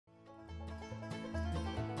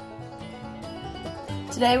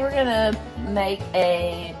Today we're gonna make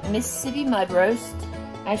a Mississippi mud roast.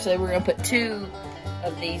 Actually, we're gonna put 2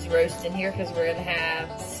 of these roasts in here because we're gonna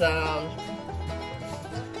have some,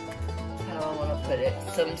 how do I wanna put it?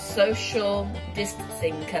 Some social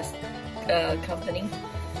distancing company.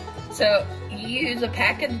 So you use a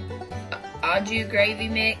pack of au jus gravy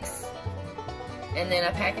mix and then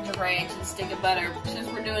a package of ranch and a stick of butter. Since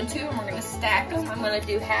we're doing 2 and we're gonna stack them, I'm gonna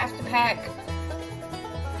do half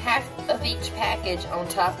of each package on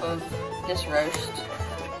top of this roast.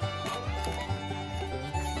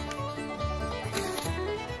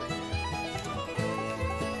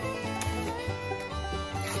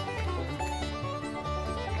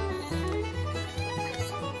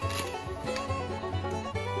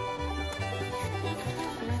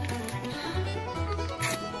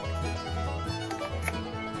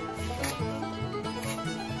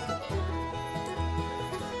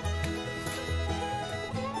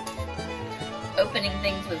 Opening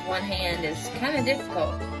things with one hand is kind of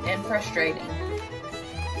difficult and frustrating.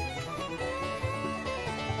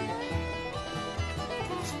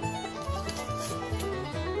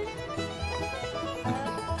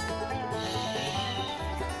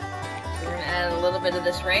 We're going to add a little bit of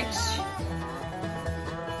this ranch.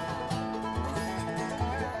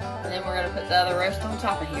 And then we're going to put the other roast on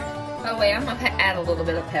top of here. Oh wait, I'm going to add a little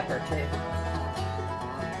bit of pepper too.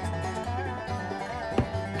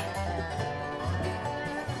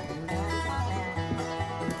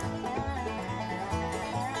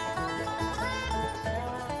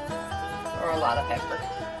 Or a lot of pepper.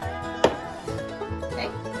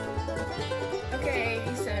 Okay,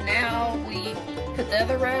 so now we put the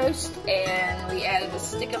other roast and we added a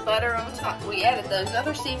stick of butter on top. We added those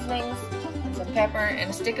other seasonings, some pepper and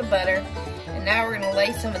a stick of butter. And now we're gonna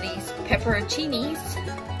lay some of these pepperoncinis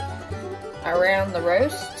around the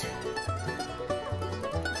roast.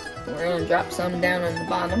 We're gonna drop some down on the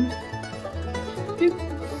bottom. Boop.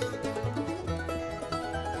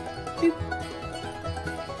 Boop.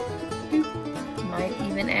 Might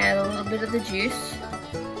even add a little bit of the juice.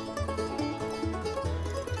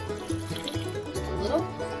 Just a little.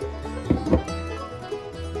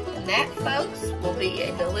 And that, folks, will be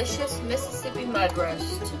a delicious Mississippi mud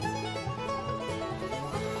roast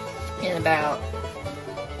in about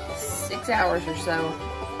 6 hours or so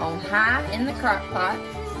on high in the crock pot.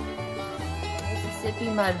 Mississippi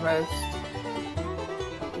mud roast.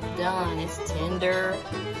 It's done. It's tender.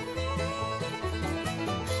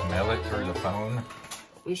 Smell it through the phone.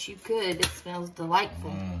 Wish you could. It smells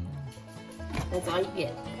delightful. That's all you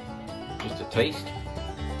get. Just a taste.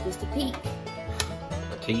 Just a peek.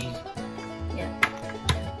 A tease.